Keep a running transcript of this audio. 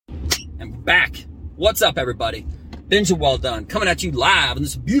And back. What's up, everybody? Benja Well Done, coming at you live on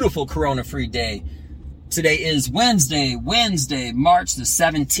this beautiful Corona-free day. Today is Wednesday, March the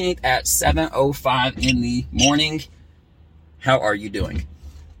 17th at 7:05 in the morning. How are you doing?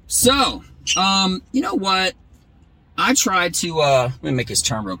 So, you know what? I tried to, let me make this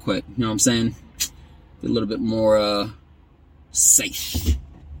turn real quick. You know what I'm saying? Get a little bit more, safe.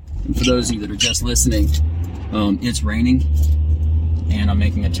 And for those of you that are just listening, it's raining and I'm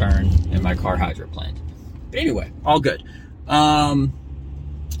making a turn in my car hydroplane. But anyway, all good.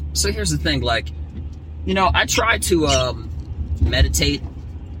 So here's the thing, like, you know, I try to meditate,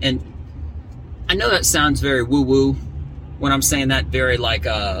 and I know that sounds very woo-woo when I'm saying that, very like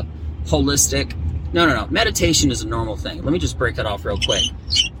holistic. No. Meditation is a normal thing. Let me just break that off real quick.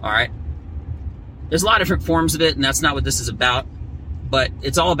 All right. There's a lot of different forms of it, and that's not what this is about. But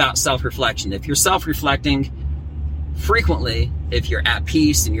it's all about self-reflection. If you're self-reflecting frequently, if you're at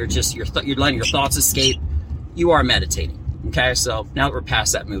peace and you're letting your thoughts escape, you are meditating. Okay, so now that we're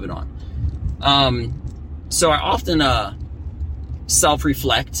past that, moving on. So I often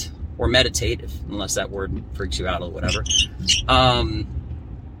self-reflect or meditate, unless that word freaks you out or whatever,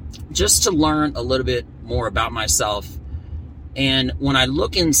 just to learn a little bit more about myself. And when I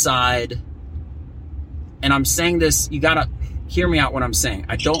look inside, and I'm saying this, you gotta hear me out when I'm saying,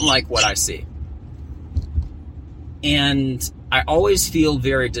 I don't like what I see. And I always feel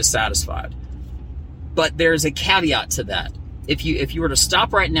very dissatisfied. But there's a caveat to that. If you were to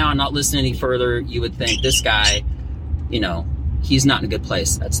stop right now and not listen any further, you would think this guy, you know, he's not in a good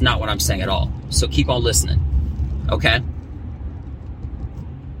place. That's not what I'm saying at all. So keep on listening. Okay?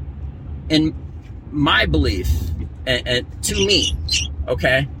 In my belief, and to me,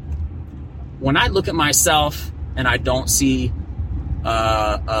 okay, when I look at myself and I don't see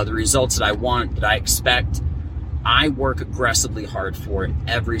the results that I want, that I expect, I work aggressively hard for it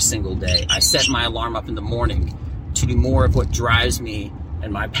every single day. I set my alarm up in the morning to do more of what drives me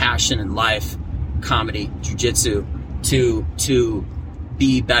and my passion in life, comedy, jiu-jitsu, to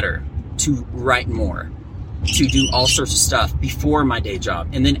be better, to write more, to do all sorts of stuff before my day job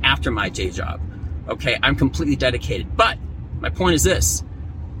and then after my day job. Okay, I'm completely dedicated. But my point is this.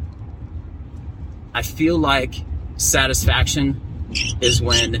 I feel like satisfaction is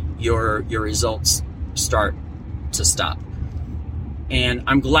when your results start to stop. And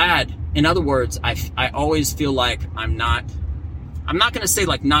I'm glad, in other words, I always feel like I'm not going to say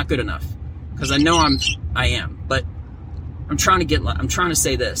like not good enough, because I know I am, but I'm trying to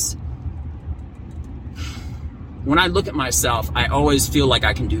say this. When I look at myself, I always feel like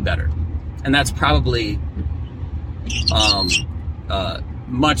I can do better. And that's probably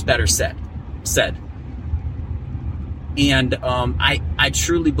much better said. And I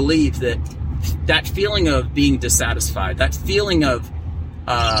truly believe that feeling of being dissatisfied, that feeling of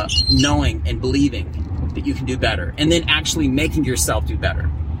knowing and believing that you can do better, and then actually making yourself do better,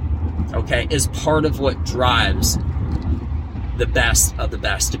 okay, is part of what drives the best of the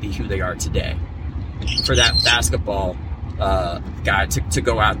best to be who they are today. For that basketball guy to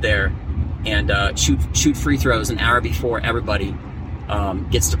go out there and shoot free throws an hour before everybody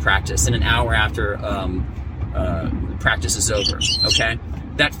gets to practice, and an hour after practice is over, okay?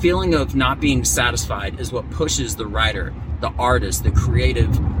 That feeling of not being satisfied is what pushes the writer, the artist, the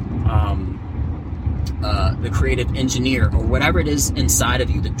creative engineer, or whatever it is inside of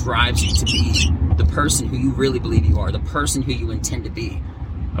you that drives you to be the person who you really believe you are, the person who you intend to be,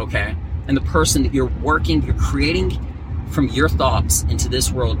 okay? And the person that you're creating from your thoughts into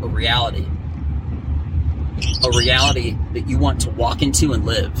this world, a reality that you want to walk into and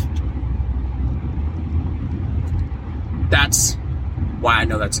live. That's why I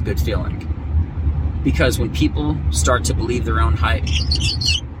know that's a good feeling. Because when people start to believe their own hype,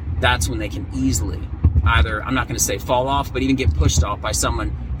 that's when they can easily either, I'm not going to say fall off, but even get pushed off by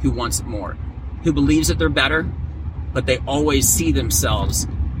someone who wants it more, who believes that they're better, but they always see themselves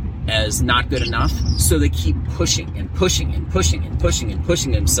as not good enough, so they keep pushing and pushing and pushing and pushing and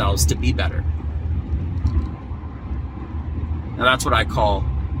pushing themselves to be better. Now that's what I call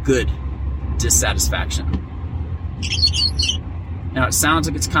good dissatisfaction. Now it sounds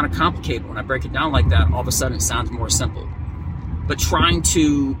like it's kind of complicated. When I break it down like that, all of a sudden it sounds more simple. But trying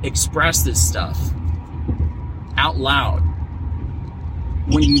to express this stuff out loud,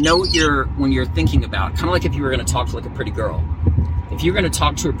 when you know what you're thinking about, kind of like if you were going to talk to like a pretty girl. If you're going to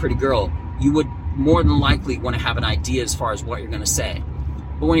talk to a pretty girl, you would more than likely want to have an idea as far as what you're going to say.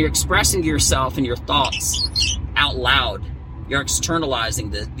 But when you're expressing yourself and your thoughts out loud, you're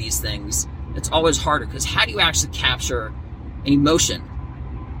externalizing these things, it's always harder, because how do you actually capture an emotion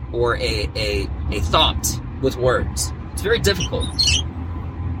or a thought with words? It's very difficult.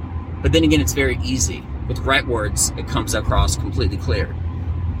 But then again, it's very easy. With the right words, it comes across completely clear.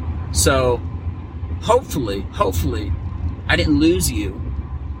 So hopefully, I didn't lose you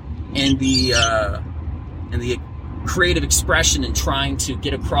in the creative expression and trying to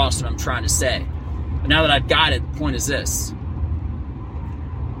get across what I'm trying to say. But now that I've got it, the point is this.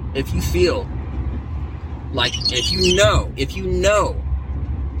 If you feel like, if you know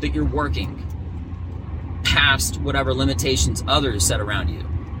that you're working past whatever limitations others set around you,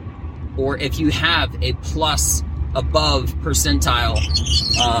 or if you have a plus above percentile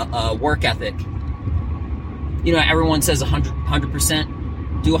work ethic, everyone says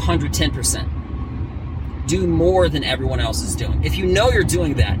 100%, do 110%. Do more than everyone else is doing. If you know you're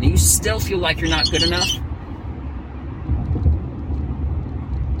doing that and you still feel like you're not good enough,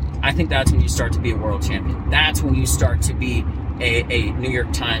 I think that's when you start to be a world champion. That's when you start to be a New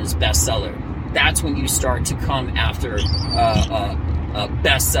York Times bestseller. That's when you start to come after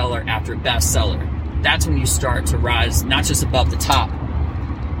bestseller after bestseller. That's when you start to rise not just above the top,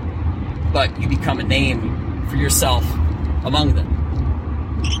 but you become a name for yourself among them.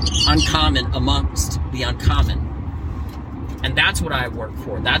 Uncommon amongst the uncommon. And that's what I work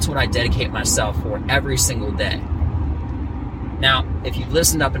for. That's what I dedicate myself for every single day. Now, if you've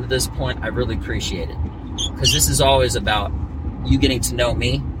listened up into this point, I really appreciate it. Because this is always about you getting to know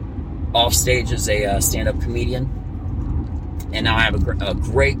me off stage as a stand-up comedian. And now I have a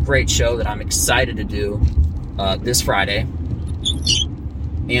great show that I'm excited to do this Friday.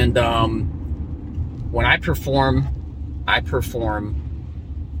 And when I perform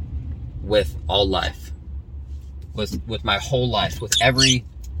with all life, with my whole life, with every.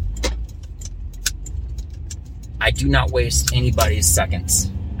 I do not waste anybody's seconds.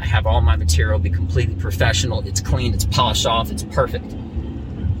 I have all my material be completely professional. It's clean, it's polished off, it's perfect.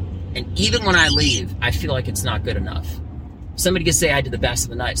 And even when I leave, I feel like it's not good enough. Somebody could say I did the best of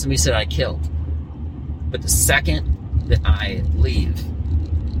the night. Somebody said I killed. But the second that I leave,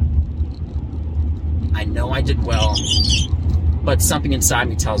 I know I did well, but something inside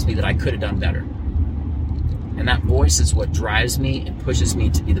me tells me that I could have done better. And that voice is what drives me and pushes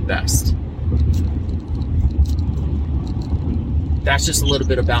me to be the best. That's just a little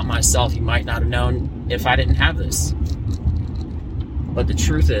bit about myself you might not have known if I didn't have this. But the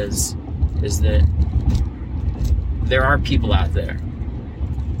truth is that there are people out there.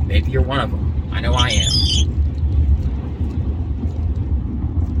 Maybe you're one of them. I know I am.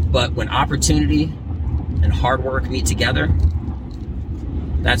 But when opportunity and hard work meet together,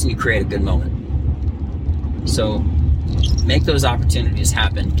 that's when you create a good moment. So make those opportunities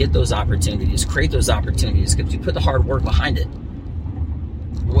happen. Get those opportunities. Create those opportunities because you put the hard work behind it.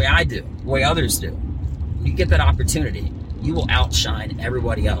 The way I do, the way others do. When you get that opportunity, you will outshine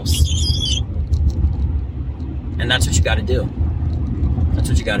everybody else. And that's what you got to do. That's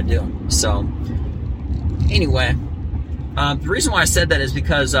what you got to do. So, anyway, the reason why I said that is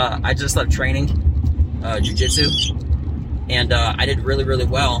because I just left training jiu-jitsu, and I did really, really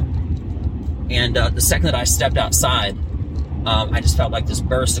well. And the second that I stepped outside, I just felt like this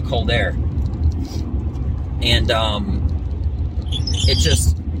burst of cold air. And it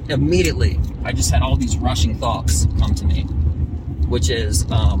just immediately, I just had all these rushing thoughts come to me, which is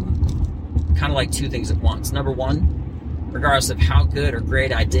kind of like two things at once. Number one, regardless of how good or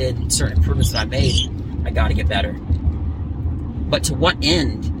great I did, certain improvements that I made, I got to get better. But to what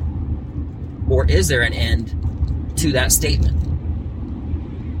end, or is there an end to that statement?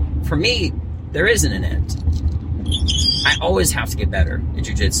 For me, there isn't an end. I always have to get better at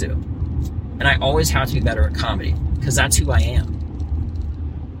jiu-jitsu. And I always have to be better at comedy, because that's who I am.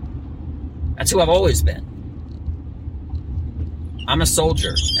 That's who I've always been. I'm a soldier,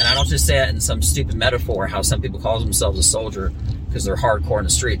 and I don't just say that in some stupid metaphor, how some people call themselves a soldier because they're hardcore in the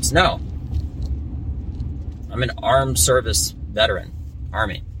streets. No. I'm an armed service veteran,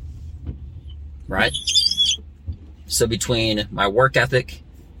 Army. Right? So between my work ethic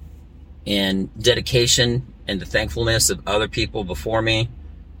and dedication and the thankfulness of other people before me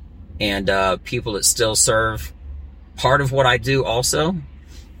and people that still serve, part of what I do also,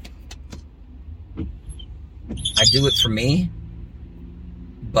 I do it for me,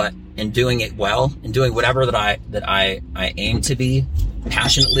 but in doing it well, in doing whatever that I aim to be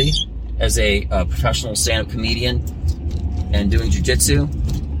passionately as a professional stand-up comedian and doing jiu-jitsu,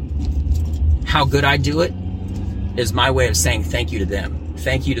 how good I do it is my way of saying thank you to them.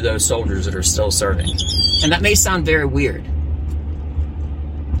 Thank you to those soldiers that are still serving. And that may sound very weird,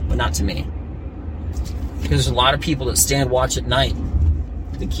 but not to me. Because there's a lot of people that stand watch at night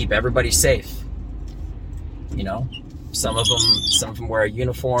to keep everybody safe. You know, some of them wear a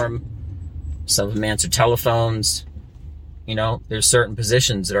uniform, some of them answer telephones, You know, there's certain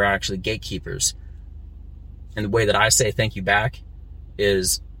positions that are actually gatekeepers. And the way that I say thank you back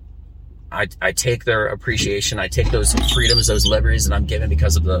is I take their appreciation, I take those freedoms, those liberties that I'm given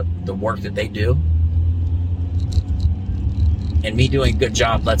because of the work that they do. And me doing a good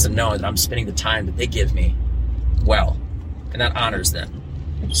job lets them know that I'm spending the time that they give me well. And that honors them.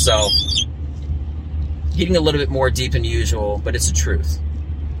 So, getting a little bit more deep than usual, but it's the truth.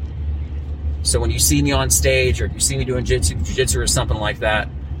 So when you see me on stage or you see me doing jiu-jitsu or something like that,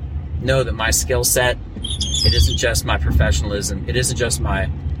 know that my skill set, it isn't just my professionalism, it isn't just my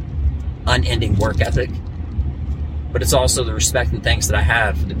unending work ethic, but it's also the respect and thanks that I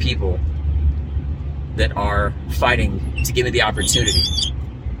have for the people that are fighting to give me the opportunity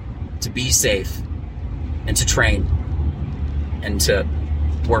to be safe and to train and to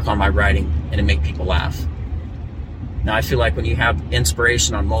work on my writing and to make people laugh. Now, I feel like when you have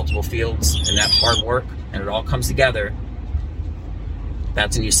inspiration on multiple fields and that hard work and it all comes together,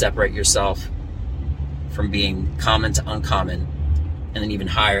 that's when you separate yourself from being common to uncommon, and then even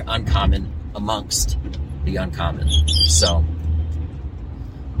higher, uncommon amongst the uncommon. So,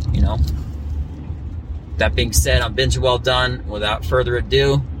 you know, that being said, I'm Benja Well Done. Without further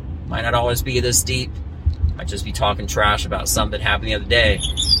ado, might not always be this deep. Might just be talking trash about something that happened the other day.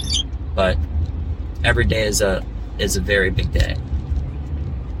 But every day is a very big day.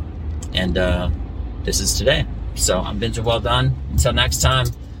 And this is today. So I'm Benja Well Done. Until next time,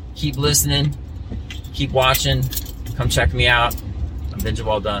 keep listening, keep watching, come check me out. I'm Benja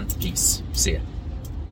Well Done. Peace. See ya.